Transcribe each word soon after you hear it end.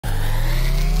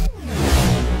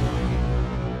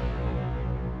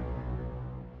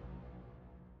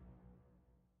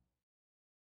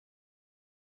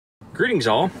Greetings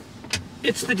all,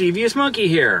 it's the Devious Monkey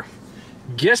here.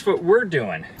 Guess what we're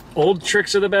doing? Old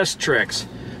tricks are the best tricks.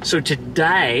 So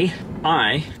today,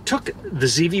 I took the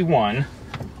ZV1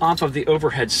 off of the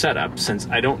overhead setup, since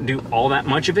I don't do all that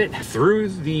much of it, threw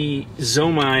the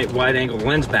Zomi wide-angle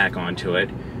lens back onto it,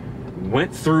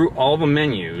 went through all the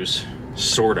menus,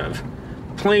 sort of,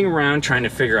 playing around trying to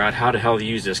figure out how the hell to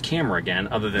use this camera again,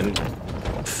 other than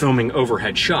filming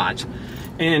overhead shots,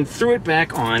 and threw it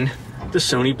back on the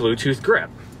Sony Bluetooth grip.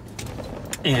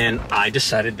 And I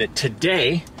decided that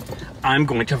today I'm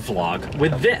going to vlog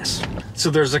with this. So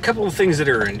there's a couple of things that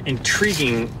are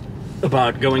intriguing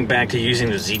about going back to using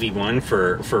the ZV1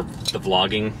 for the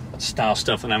vlogging style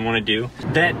stuff that I want to do.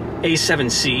 That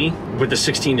A7C with the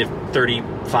 16 to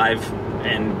 35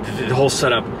 and the whole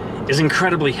setup is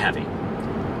incredibly heavy.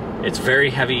 It's very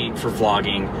heavy for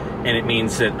vlogging, and it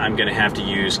means that I'm going to have to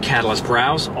use catalyst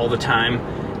browse all the time,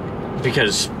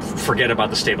 because forget about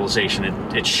the stabilization,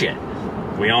 it's shit.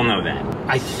 We all know that.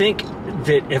 I think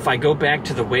that if I go back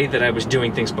to the way that I was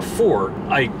doing things before,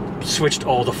 I switched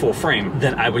all to full frame,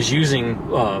 that I was using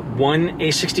one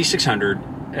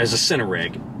A6600 as a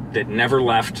SmallRig that never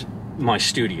left my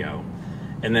studio,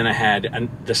 and then I had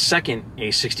the second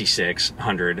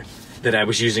A6600 that I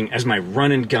was using as my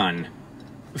run and gun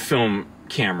film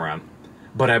camera,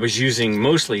 but I was using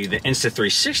mostly the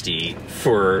Insta360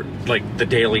 for like the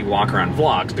daily walk around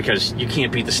vlogs, because you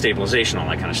can't beat the stabilization, all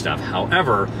that kind of stuff.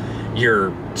 However,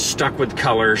 you're stuck with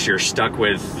colors, you're stuck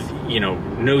with, you know,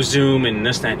 no zoom and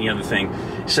this, that, and the other thing.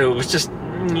 So it was just,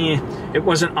 it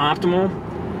wasn't optimal.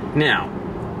 Now,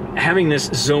 having this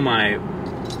Zomi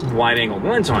wide-angle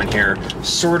lens on here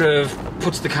sort of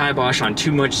puts the kibosh on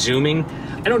too much zooming.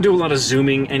 I don't do a lot of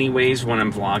zooming anyways when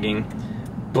I'm vlogging,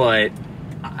 but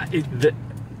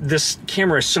this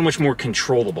camera is so much more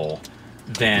controllable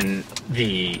than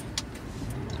the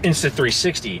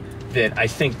Insta360 that I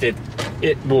think that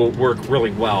it will work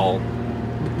really well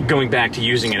going back to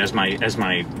using it as my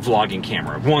vlogging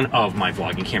camera. One of my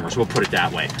vlogging cameras, we'll put it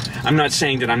that way. I'm not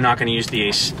saying that I'm not going to use the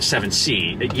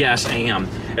A7C. Yes, I am,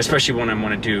 especially when I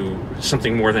want to do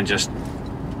something more than just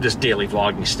this daily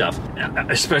vlogging stuff.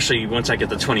 Especially once I get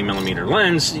the 20mm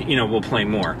lens, you know, we'll play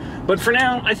more. But for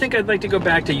now, I think I'd like to go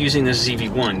back to using this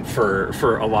ZV1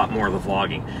 for a lot more of the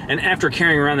vlogging. And after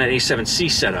carrying around that A7C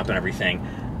setup and everything,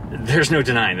 there's no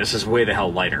denying this is way the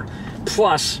hell lighter.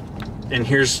 Plus, and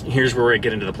here's where I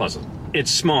get into the pluses.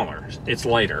 It's smaller, it's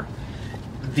lighter.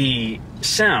 The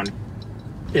sound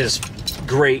is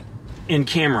great in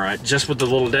camera, just with the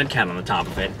little dead cat on the top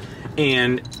of it.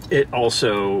 And it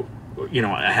also, you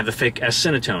know, I have the fake S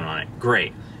Cinetone on it.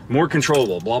 Great. More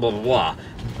controllable, blah, blah, blah, blah.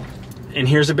 And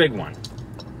here's a big one.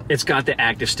 It's got the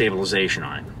active stabilization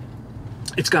on it.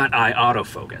 It's got eye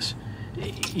autofocus.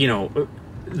 You know,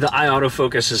 the eye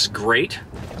autofocus is great.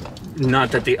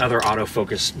 Not that the other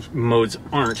autofocus modes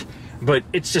aren't, but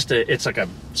it's just it's like a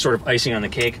sort of icing on the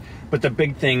cake. But the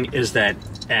big thing is that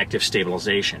active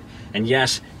stabilization. And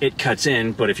yes, it cuts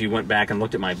in, but if you went back and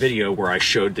looked at my video where I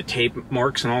showed the tape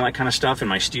marks and all that kind of stuff in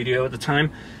my studio at the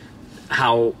time,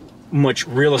 how much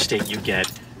real estate you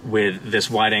get with this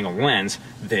wide-angle lens,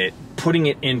 that putting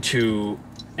it into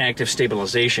active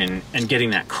stabilization and getting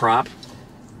that crop,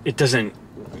 it doesn't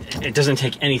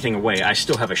take anything away. I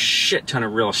still have a shit ton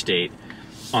of real estate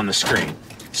on the screen,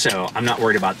 so I'm not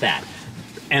worried about that.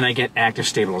 And I get active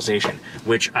stabilization,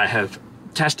 which I have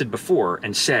tested before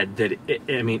and said that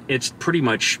I mean, it's pretty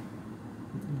much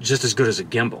just as good as a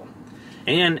gimbal.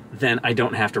 And then I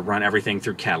don't have to run everything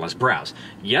through catalyst browse.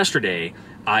 Yesterday,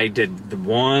 I did the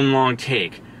one long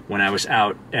take when I was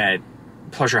out at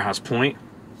Pleasure House Point.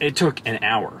 It took an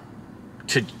hour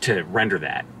to render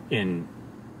that in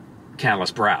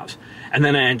catalyst browse, and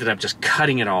then I ended up just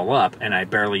cutting it all up, and I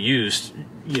barely used,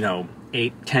 you know,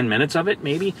 8-10 minutes of it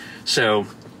maybe. So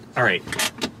all right,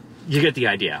 you get the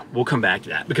idea. We'll come back to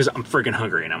that because I'm freaking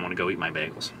hungry and I want to go eat my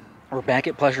bagels. We're back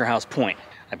at Pleasure House Point.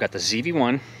 I've got the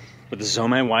ZV1 with the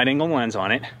Zomi wide-angle lens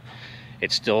on it.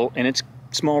 It's still in its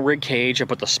SmallRig cage. I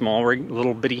put the SmallRig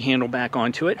little bitty handle back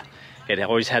onto it. It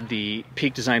always had the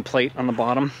Peak Design plate on the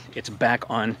bottom. It's back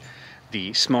on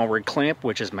the SmallRig clamp,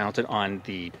 which is mounted on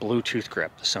the Bluetooth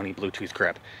grip, the Sony Bluetooth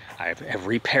grip. I have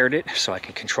repaired it so I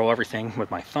can control everything with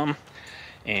my thumb,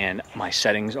 and my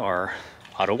settings are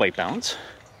auto white balance,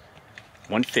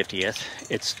 1/50th.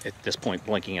 It's at this point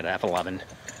blinking at f11,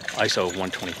 ISO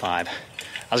 125.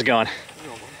 How's it going?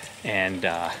 And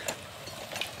I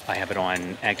have it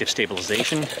on active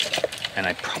stabilization, and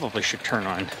I probably should turn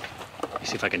on, let me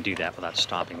see if I can do that without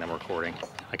stopping the recording.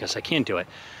 I guess I can do it.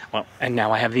 Well, and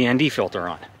now I have the ND filter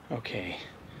on. Okay,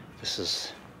 this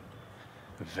is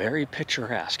very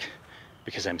picturesque.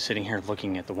 because I'm sitting here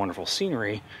looking at the wonderful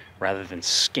scenery rather than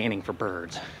scanning for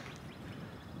birds.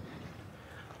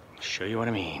 Show you what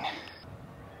I mean.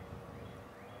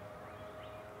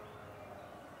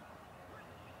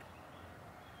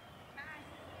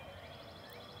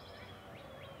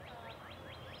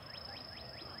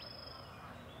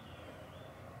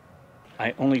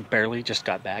 I only barely just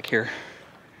got back here,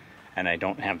 and I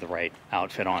don't have the right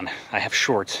outfit on. I have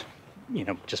shorts, you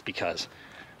know, just because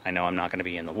I know I'm not going to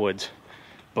be in the woods,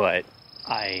 but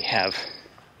I have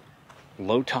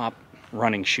low top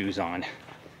running shoes on,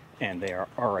 and they are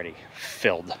already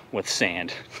filled with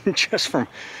sand just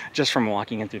from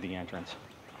walking in through the entrance.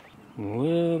 A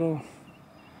little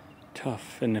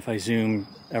tough, and if I zoom,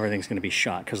 everything's going to be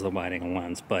shot because of the wide angle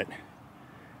lens, but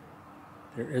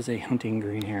there is a hunting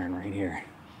green heron right here.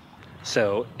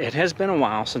 So it has been a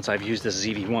while since I've used this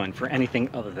ZV1 for anything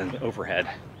other than the overhead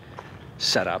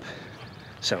setup.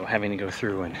 So having to go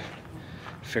through and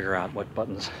figure out what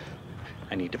buttons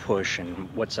I need to push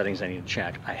and what settings I need to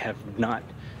check. I have not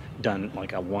done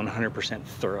like a 100%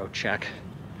 thorough check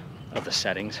of the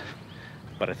settings,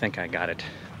 but I think I got it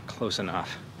close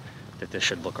enough that this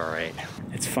should look all right.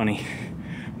 It's funny,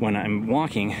 when I'm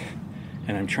walking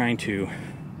and I'm trying to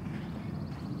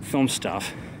film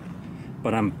stuff,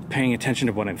 but I'm paying attention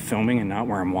to what I'm filming and not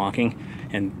where I'm walking,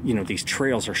 and you know, these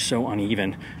trails are so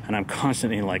uneven, and I'm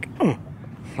constantly like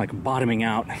bottoming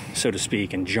out, so to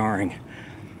speak, and jarring.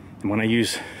 And when I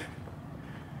use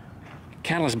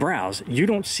Catalyst Browse, you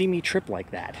don't see me trip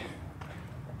like that.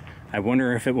 I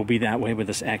wonder if it will be that way with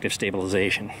this active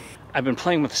stabilization. I've been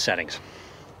playing with the settings,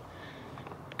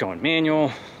 going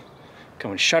manual,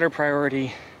 going shutter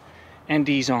priority,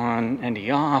 ND's on,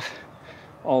 ND off,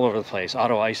 all over the place,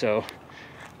 auto ISO,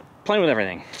 playing with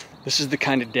everything. This is the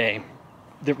kind of day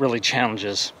that really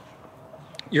challenges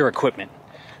your equipment,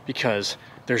 because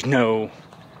there's no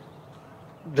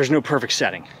perfect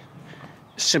setting,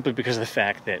 simply because of the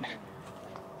fact that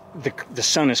the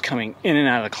sun is coming in and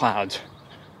out of the clouds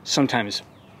sometimes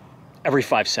every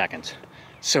 5 seconds.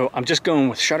 So I'm just going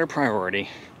with shutter priority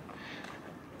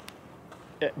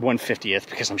at 1/50th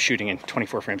because I'm shooting in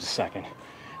 24 frames a second,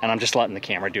 and I'm just letting the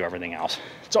camera do everything else.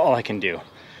 It's all I can do.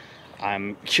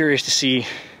 I'm curious to see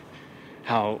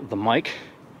how the mic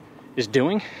is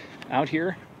doing out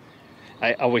here.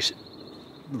 I always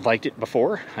liked it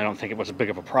before. I don't think it was a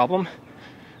big of a problem,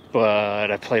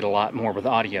 but I played a lot more with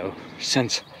audio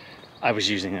since I was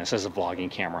using this as a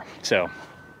vlogging camera. So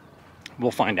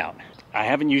we'll find out. I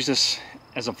haven't used this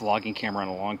as a vlogging camera in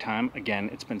a long time. Again,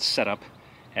 it's been set up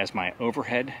as my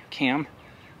overhead cam,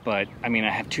 but I mean, I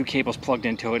have 2 cables plugged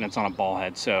into it and it's on a ball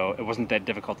head, so it wasn't that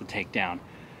difficult to take down.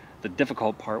 The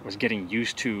difficult part was getting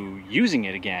used to using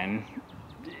it again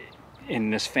in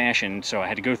this fashion, so I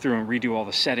had to go through and redo all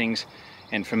the settings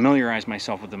and familiarize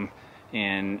myself with them.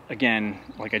 And again,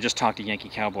 like I just talked to Yankee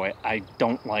Cowboy, I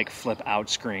don't like flip out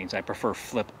screens. I prefer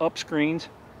flip up screens.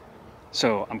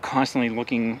 So I'm constantly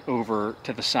looking over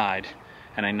to the side,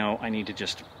 and I know I need to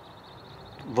just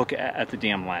look at the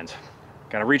damn lens.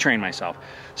 Gotta retrain myself.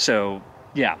 So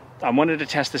yeah, I wanted to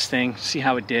test this thing, see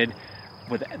how it did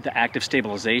with the active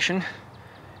stabilization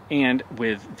and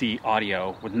with the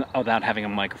audio without having a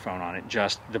microphone on it,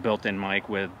 just the built-in mic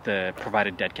with the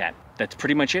provided dead cat. That's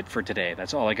pretty much it for today.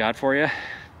 That's all I got for you.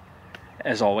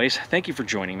 As always, thank you for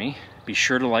joining me. Be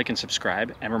sure to like and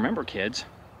subscribe, and remember, kids,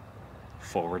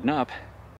 forward and up.